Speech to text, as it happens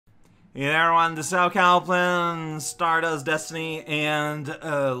Hey there everyone, this is Calplin, Stardust Destiny, and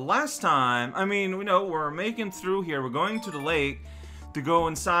last time, we're making through here, we're going to the lake to go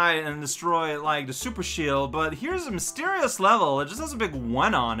inside and destroy, like, the super shield, but here's a mysterious level, it just has a big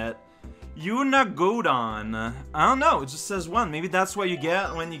 1 on it. Unagodon. I don't know, it just says 1, maybe that's what you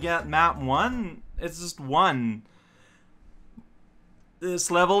get when you get map 1, it's just 1. This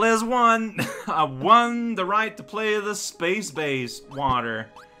level is 1. I won the right to play the space-based water.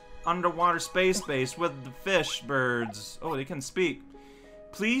 Underwater space base with the fish birds. Oh, they can speak.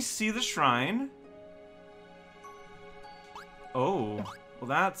 Please see the shrine. Oh, well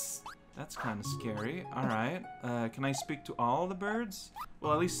that's kind of scary. All right. Can I speak to all the birds?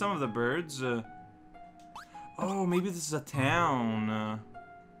 Well, at least some of the birds. Oh, maybe this is a town.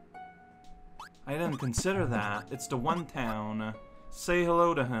 I didn't consider that. It's the one town. Say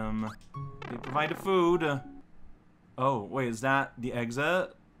hello to him. They provide the food. Oh, wait, is that the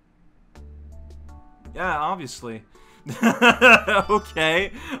exit? Yeah, obviously.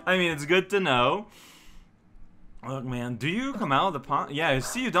 Okay. I mean, it's good to know. Look, man, do you come out of the pipe? Yeah,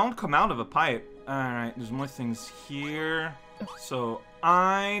 see, you don't come out of a pipe. Alright, there's more things here. So,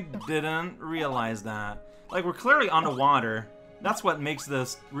 I didn't realize that. Like, we're clearly underwater. That's what makes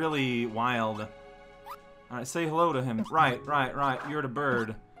this really wild. Alright, say hello to him. Right. You're the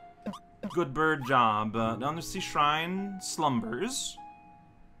bird. Good bird job. The Undersea Shrine slumbers.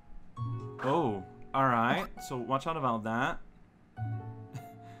 Oh. Alright, so watch out about that.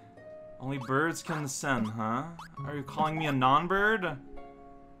 Only birds can descend, huh? Are you calling me a non-bird?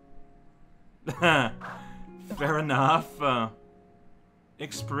 Fair enough.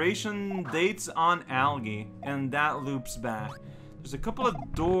 Expiration dates on algae, and that loops back. There's a couple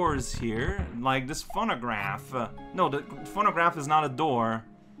of doors here, like this phonograph. No, the phonograph is not a door.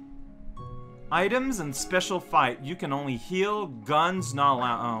 Items and special fight. You can only heal, guns not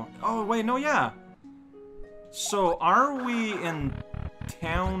allowed. Oh, wait, no, yeah. So, are we in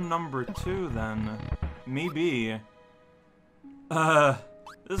town number 2 then? Maybe.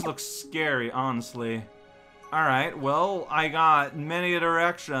 This looks scary, honestly. Alright, well, I got many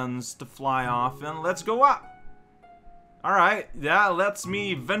directions to fly off in. Let's go up! Alright, yeah, let's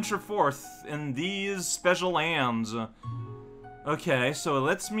me venture forth in these special lands. Okay, so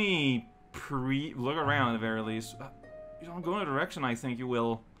let's me look around at the very least. You don't go in a direction I think you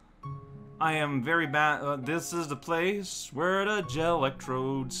will. I am very bad. This is the place where the gel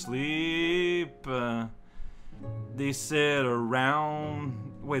electrodes sleep. They sit around.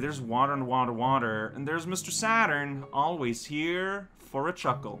 Wait, there's water and water. And there's Mr. Saturn, always here for a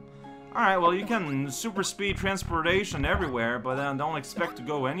chuckle. Alright, well, you can super speed transportation everywhere, but then don't expect to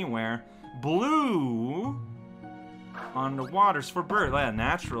go anywhere. Blue on the waters for bird. Yeah,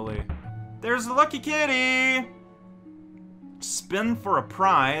 naturally. There's the lucky kitty. Spin for a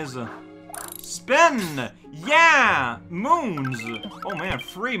prize. Spin! Yeah! Moons! Oh man,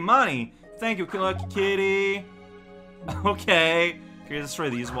 free money! Thank you, Lucky Kitty! Okay. Can you destroy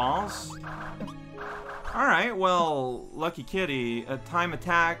these walls? Alright, well, Lucky Kitty, a time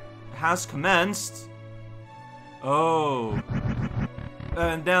attack has commenced. Oh.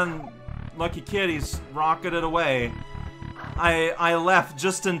 And then Lucky Kitty's rocketed away. I left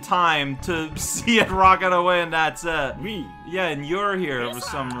just in time to see it rocket away and that's it. Me. Yeah, and you're here for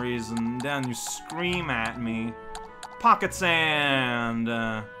some reason. Then you scream at me. Pocket sand.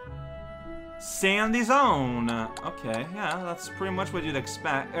 Sandy zone. Okay, yeah, that's pretty much what you'd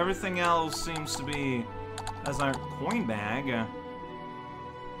expect. Everything else seems to be as our coin bag.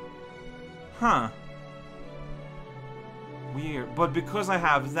 Huh. Weird. But because I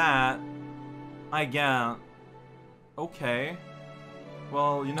have that, I get... Okay.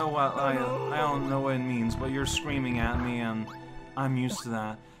 Well, you know what? I don't know what it means, but you're screaming at me, and I'm used to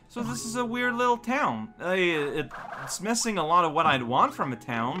that. So this is a weird little town. It's missing a lot of what I'd want from a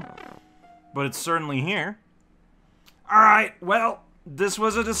town, but it's certainly here. Alright, well, this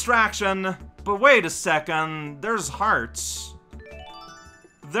was a distraction. But wait a second, there's hearts.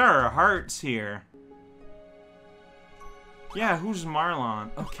 There are hearts here. Yeah, who's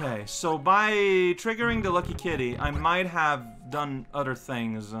Marlon? Okay, so by triggering the Lucky Kitty, I might have done other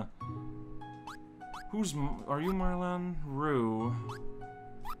things. Are you Marlon? Rue.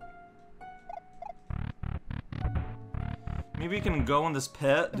 Maybe you can go in this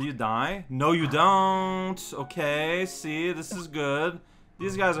pit. Do you die? No, you don't. Okay, see, this is good.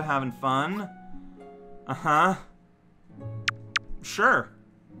 These guys are having fun. Uh-huh. Sure.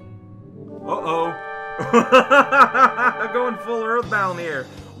 Uh-oh. Going full earthbound here.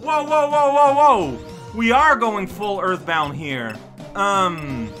 Whoa. We are going full earthbound here.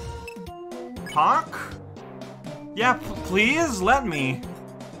 Talk? Yeah, please let me.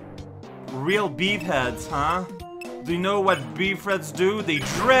 Real beef heads, huh? Do you know what beef heads do? They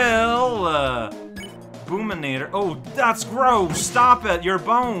drill! Boominator. Oh, that's gross! Stop it! Your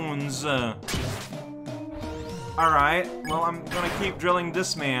bones! Alright, well, I'm gonna keep drilling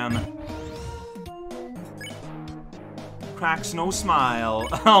this man. Cracks no smile.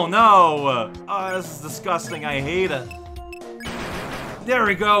 Oh no! Oh, this is disgusting. I hate it. There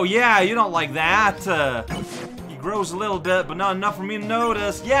we go. Yeah, you don't like that. He grows a little bit, but not enough for me to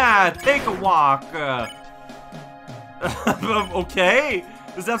notice. Yeah, take a walk. Okay?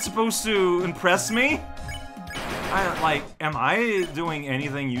 Is that supposed to impress me? Am I doing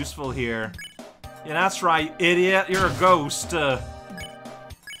anything useful here? Yeah, that's right, idiot. You're a ghost. I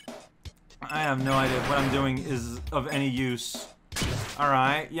have no idea if what I'm doing is of any use.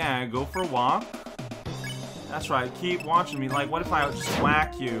 Alright, yeah, go for a walk. That's right, keep watching me. Like, what if I just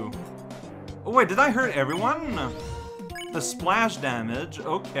whack you? Oh wait, did I hurt everyone? The splash damage,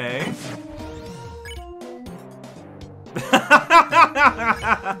 okay.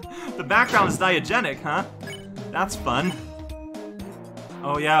 The background is diegetic, huh? That's fun.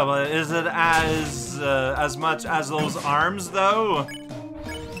 Oh yeah, but is it as much as those arms though?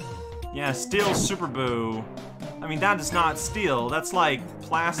 Yeah, steel super boo. I mean, that is not steel. That's like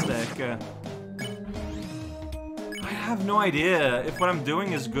plastic. I have no idea if what I'm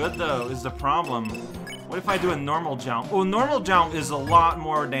doing is good though. Is the problem? What if I do a normal jump? Oh, normal jump is a lot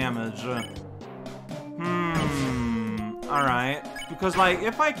more damage. All right. Because like,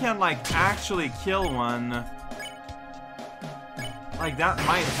 if I can like actually kill one, like that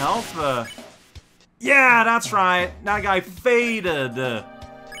might help. Yeah, that's right. That guy faded.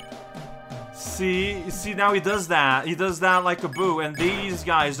 See, now he does that. He does that like a boo, and these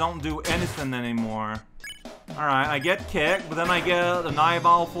guys don't do anything anymore. Alright, I get kicked, but then I get an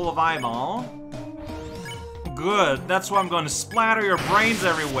eyeball full of eyeball. Good, that's why I'm going to splatter your brains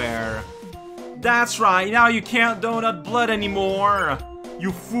everywhere. That's right, now you can't donut blood anymore.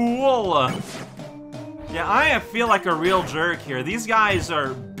 You fool. Yeah, I feel like a real jerk here. These guys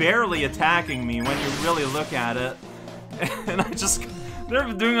are barely attacking me when you really look at it. And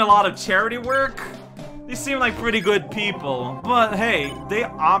they're doing a lot of charity work. They seem like pretty good people. But hey, they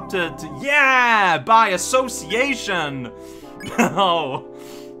opted to, yeah, by association. Oh.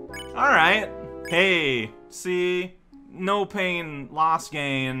 Alright. Hey, see? No pain, loss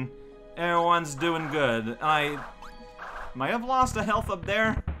gain. Everyone's doing good. I might have lost a health up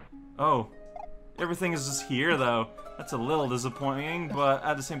there. Oh. Everything is just here, though. That's a little disappointing, but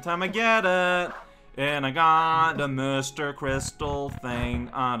at the same time, I get it. And I got the Mr. Crystal thing.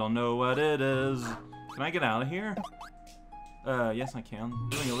 I don't know what it is. Can I get out of here? Yes, I can.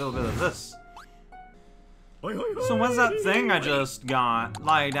 Doing a little bit of this. So what's that thing I just got?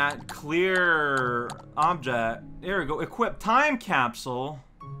 Like, that clear object. There we go. Equip time capsule.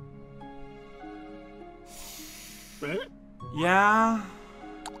 Yeah.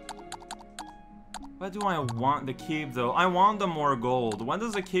 What do I want the keep, though? I want the more gold. What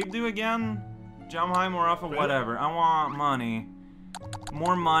does the keep do again? Jump high more often, whatever. I want money.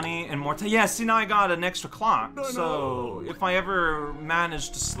 More money and more time. Yeah, see, now I got an extra clock. So, if I ever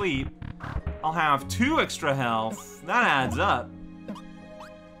manage to sleep, I'll have 2 extra health. That adds up.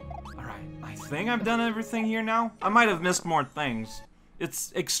 Alright, I think I've done everything here now. I might have missed more things.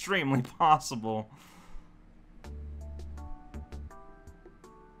 It's extremely possible.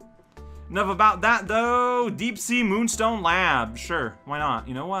 Enough about that, though. Deepsea Moonstone Lab. Sure, why not?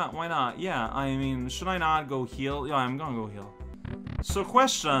 You know what? Why not? Yeah, I mean, should I not go heal? Yeah, I'm gonna go heal. So,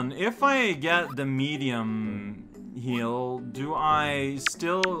 question. If I get the medium heal, do I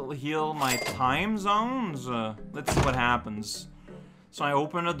still heal my time zones? Let's see what happens. So, I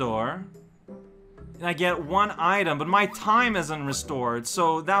open a door. And I get 1 item, but my time isn't restored.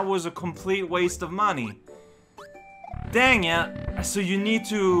 So, that was a complete waste of money. Dang it. So you need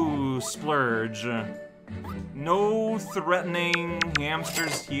to splurge. No threatening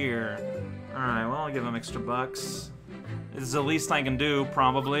hamsters here. Alright, well, I'll give them extra bucks. This is the least I can do,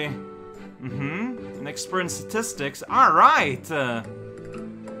 probably. An expert in statistics. Alright! The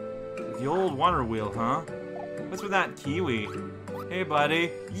old water wheel, huh? What's with that kiwi? Hey,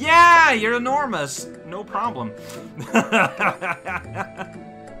 buddy. Yeah! You're enormous! No problem.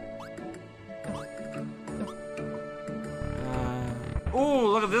 Ooh,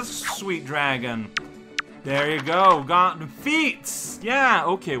 look at this sweet dragon. There you go, got feats! Yeah,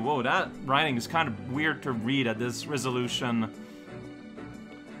 okay, whoa, that writing is kind of weird to read at this resolution.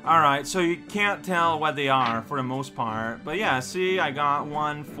 Alright, so you can't tell what they are for the most part. But yeah, see, I got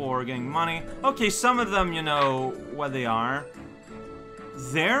 1 for getting money. Okay, some of them, you know what they are.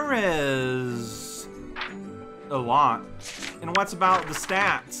 There is a lot. And what's about the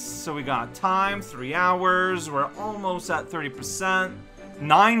stats? So we got time, 3 hours. We're almost at 30%.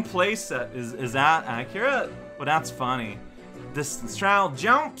 9 playset. Is that accurate? Well, that's funny. Distance travel,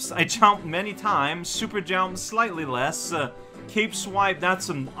 jumps. I jumped many times. Super jump, slightly less. Cape swipe, that's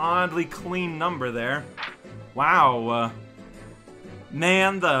an oddly clean number there. Wow.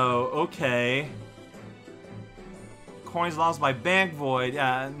 Man, though, okay. Coins lost by bank void.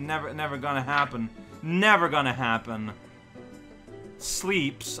 Yeah, never gonna happen. Never gonna happen.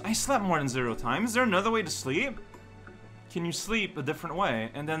 Sleeps. I slept more than 0 times. Is there another way to sleep? Can you sleep a different way?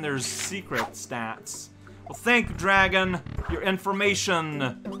 And then there's secret stats. Well, thank you, Dragon. Your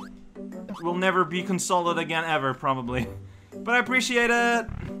information will never be consulted again ever, probably. But I appreciate it.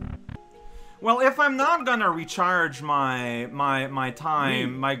 Well, if I'm not gonna recharge my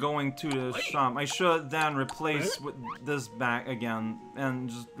time by going to the shop, I should then replace with this back again and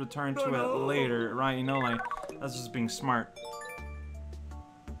just return to it later, right? You know, like, that's just being smart.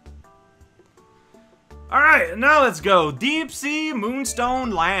 Alright, now let's go. Deepsea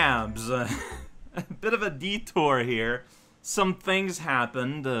Moonstone Labs. A bit of a detour here. Some things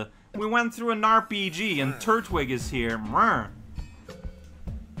happened. We went through an RPG and Turtwig is here.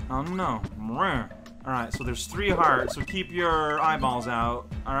 Oh no. Alright, so there's 3 hearts, so keep your eyeballs out.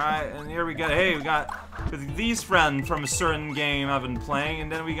 Alright, and here we go. Hey, we got these friends from a certain game I've been playing,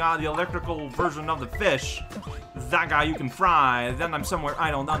 and then we got the electrical version of the fish. That guy you can fry. Then I'm somewhere I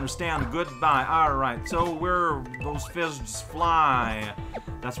don't understand. Goodbye. Alright, so where those fish just fly.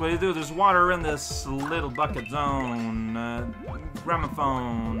 That's what you do. There's water in this little bucket zone.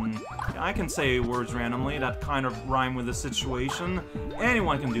 Gramophone. I can say words randomly that kind of rhyme with the situation.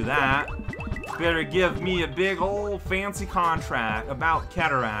 Anyone can do that. Better give me a big old fancy contract about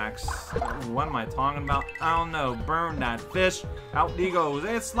cataracts. What am I talking about? I don't know. Burn that fish. Out he goes.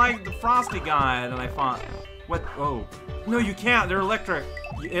 It's like the frosty guy that I fought. What? Oh. No, you can't. They're electric.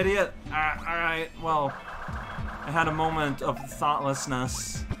 You idiot. Alright, well. I had a moment of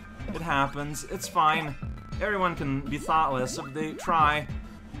thoughtlessness. It happens. It's fine. Everyone can be thoughtless if they try.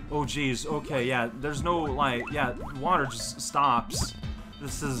 Oh, geez. Okay, yeah. There's no, like, yeah, water just stops.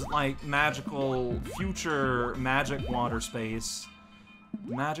 This is, like, magical, future magic water space.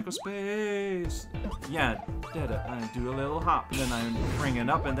 Magical space. Yeah, did it. I do a little hop, and then I bring it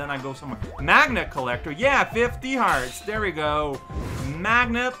up, and then I go somewhere. Magnet collector. Yeah, 50 hearts. There we go.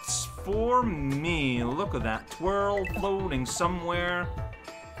 Magnets for me. Look at that. Twirl floating somewhere.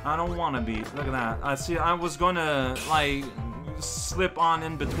 I don't want to be. Look at that. I see. I was gonna, like, slip on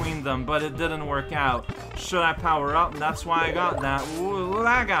in between them, but it didn't work out. Should I power up? And that's why I got that. Ooh,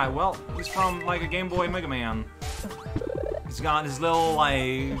 that guy. Well, he's from, like, a Game Boy Mega Man. He's got his little,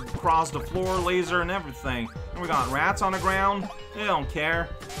 like, cross the floor laser and everything. And we got rats on the ground. They don't care.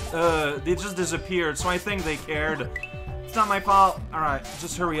 They just disappeared, so I think they cared. It's not my fault. Alright,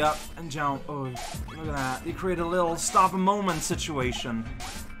 just hurry up and jump. Oh, look at that. They created a little stop-a-moment situation.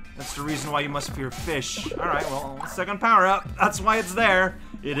 That's the reason why you must fear fish. Alright, well, second power-up. That's why it's there.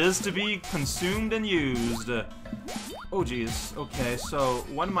 It is to be consumed and used. Oh, geez. Okay, so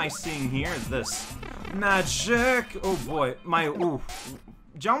what am I seeing here? This. Magic! Oh, boy. Ooh.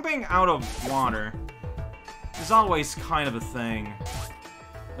 Jumping out of water is always kind of a thing.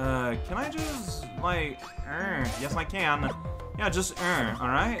 Can I just, like, yes, I can. Yeah, just,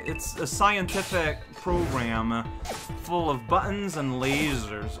 alright? It's a scientific program full of buttons and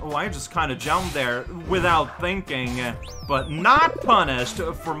lasers. Oh, I just kind of jumped there without thinking, but not punished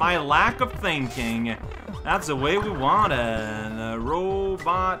for my lack of thinking. That's the way we want it.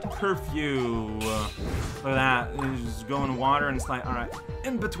 Robot curfew. Look at that. He's just going water and it's like, alright,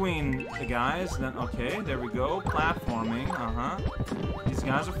 in between the guys. Then, okay, there we go. Platforming, These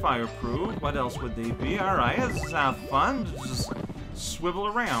guys are fireproof. What else would they be? Alright, let's just have fun. Just swivel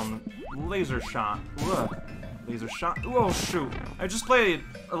around. Laser shot. Look. Laser shot. Oh, shoot. I just played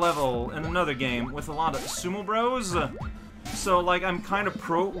a level in another game with a lot of sumo bros. So, like, I'm kind of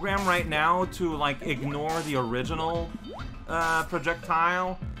programmed right now to, like, ignore the original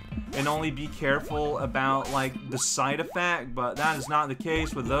projectile and only be careful about, like, the side effect, but that is not the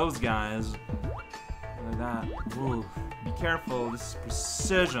case with those guys. Look at that. Ooh. Be careful. This is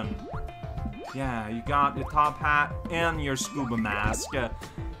precision. Yeah, you got your top hat and your scuba mask.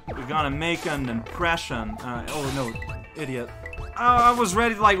 You're gonna make an impression. Oh, no. Idiot. Oh, I was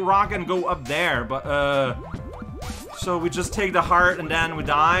ready to, like, rock and go up there, but, so we just take the heart and then we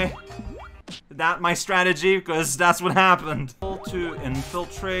die? Is that my strategy? Because that's what happened. To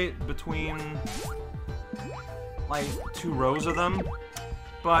infiltrate between, like, 2 rows of them.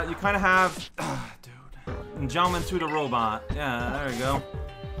 But you kind of have... dude. And jump into the robot. Yeah, there we go.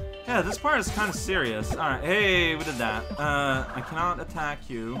 Yeah, this part is kind of serious. Alright, hey, we did that. I cannot attack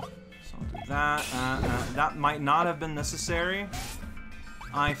you. So I'll do that. That might not have been necessary.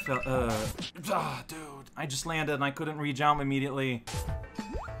 I felt, dude. I just landed and I couldn't re-jump immediately.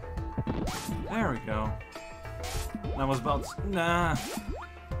 There we go. That was about, nah.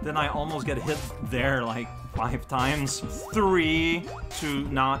 Then I almost get hit there like 5 times. 3, to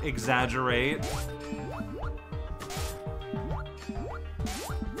not exaggerate.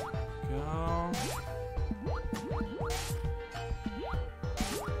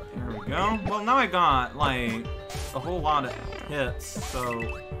 Go. Well, now I got, like, a whole lot of hits,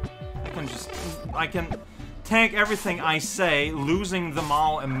 so I can tank everything I say, losing them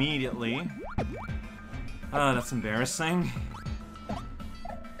all immediately. That's embarrassing.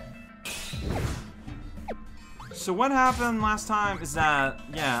 So what happened last time is that,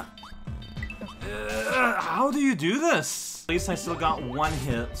 yeah. How do you do this? At least I still got 1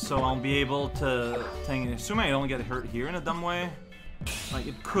 hit, so I'll be able to tank it. Assuming I don't get hurt here in a dumb way. Like,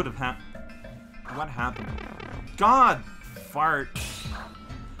 it could have happened. What happened? God! Fart.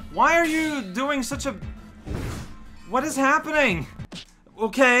 Why are you doing such a... What is happening?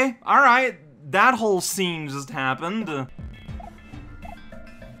 Okay, alright. That whole scene just happened.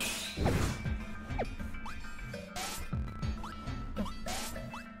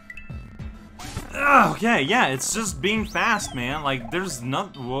 Okay, yeah, it's just being fast, man. Like, there's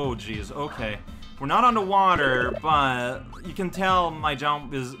not... Whoa, jeez, okay. We're not underwater, but you can tell my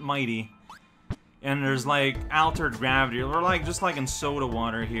jump is mighty. And there's like altered gravity. We're like just like in soda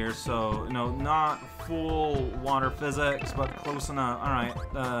water here, so you know, not full water physics, but close enough. Alright,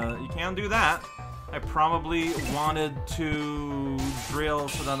 you can do that. I probably wanted to drill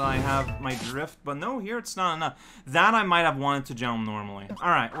so that I have my drift, but no, here it's not enough. That I might have wanted to jump normally.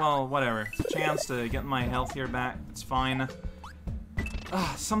 Alright, well, whatever. It's a chance to get my health here back. It's fine.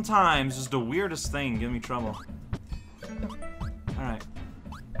 Sometimes just the weirdest thing give me trouble. Alright.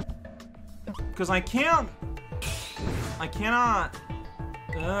 Because I cannot...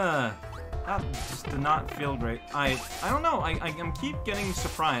 that just did not feel great. I don't know, I keep getting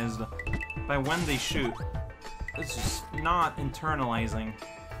surprised by when they shoot. It's just not internalizing.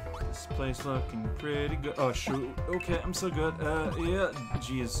 This place looking pretty good. Oh shoot, okay, I'm so good. Yeah,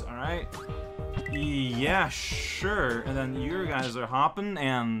 jeez, alright. Yeah, sure. And then you guys are hopping,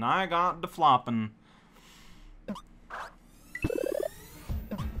 and I got the flopping.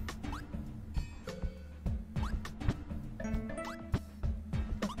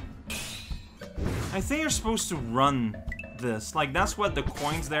 I think you're supposed to run this. Like, that's what the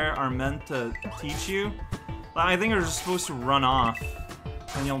coins there are meant to teach you. I think you're just supposed to run off,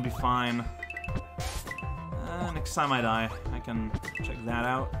 and you'll be fine. Next time I die, I can check that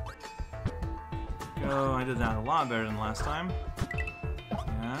out. Go, I did that a lot better than last time.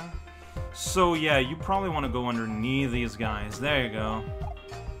 Yeah. So yeah, you probably want to go underneath these guys. There you go.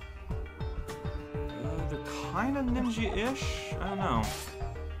 They're kind of ninja-ish? I don't know.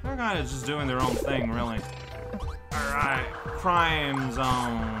 They're kind of just doing their own thing, really. Alright, crime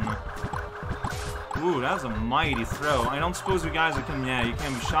zone. Ooh, that's a mighty throw. I don't suppose you guys can, yeah, you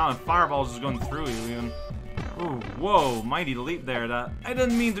can't be shot and fireballs just going through you even. Ooh, whoa, mighty leap there. That I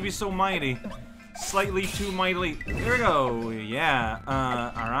didn't mean to be so mighty. Slightly too mighty. There we go. Yeah.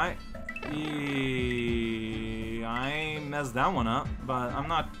 Alright. I messed that one up, but I'm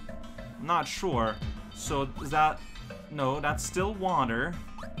not sure. So is that... No, that's still water.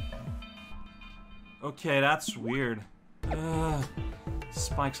 Okay, that's weird.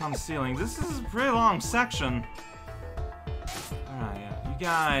 Spikes on the ceiling. This is a pretty long section. Alright, yeah. You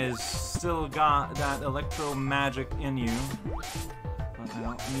guys still got that electro magic in you. But I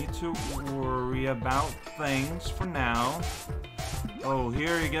don't need to worry about things for now. Oh,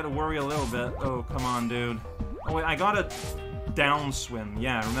 here you get to worry a little bit. Oh, come on, dude. Oh, wait, I gotta down swim.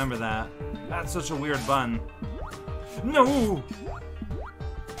 Yeah, remember that. That's such a weird button. No!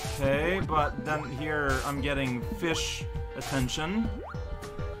 Okay, but then here I'm getting fish attention.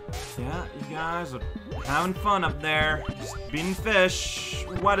 Yeah, you guys are having fun up there. Just being fish.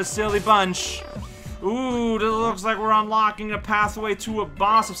 What a silly bunch. Ooh, this looks like we're unlocking a pathway to a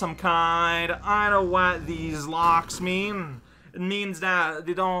boss of some kind. I know what these locks mean. It means that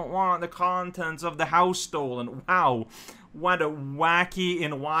they don't want the contents of the house stolen. Wow, what a wacky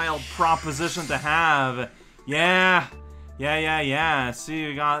and wild proposition to have. Yeah. See,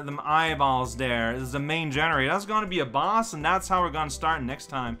 we got them eyeballs there. This is the main generator. That's gonna be a boss, and that's how we're gonna start next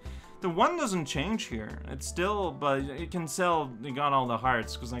time. The one doesn't change here. It's still, but you can tell you got all the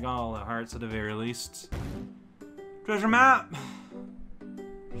hearts, because I got all the hearts at the very least. Treasure map!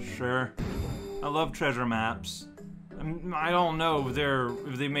 Sure. I love treasure maps. I don't know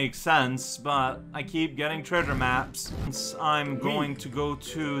if they make sense, but I keep getting treasure maps. Since I'm going to go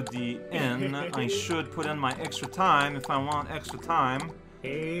to the inn, I should put in my extra time if I want extra time.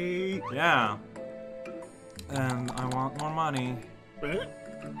 Yeah. And I want more money.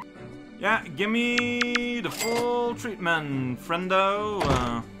 Yeah, give me the full treatment,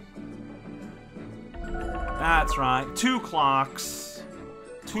 friendo. That's right, 2 clocks.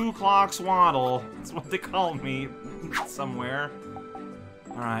 2 clocks waddle. That's what they call me somewhere.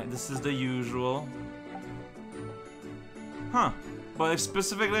 Alright, this is the usual. Huh. But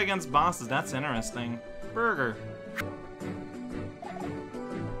specifically against bosses, that's interesting. Burger.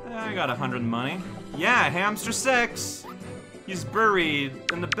 I got 100 money. Yeah, hamster 6! He's buried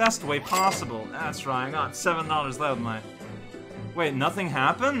in the best way possible. That's right, I got $7 left of my... Wait, nothing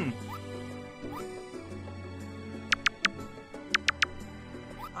happened?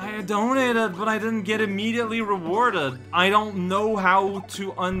 I donated, but I didn't get immediately rewarded. I don't know how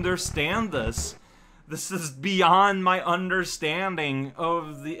to understand this. This is beyond my understanding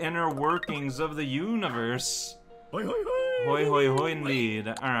of the inner workings of the universe. Hoi, hoi, hoi. Hoi, hoi, hoi, indeed.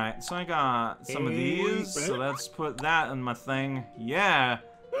 Alright, so I got some of these, so let's put that in my thing. Yeah.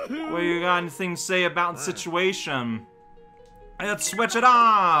 What you got anything to say about the situation? Let's switch it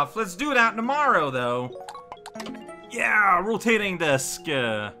off. Let's do that tomorrow, though. Yeah, rotating disc.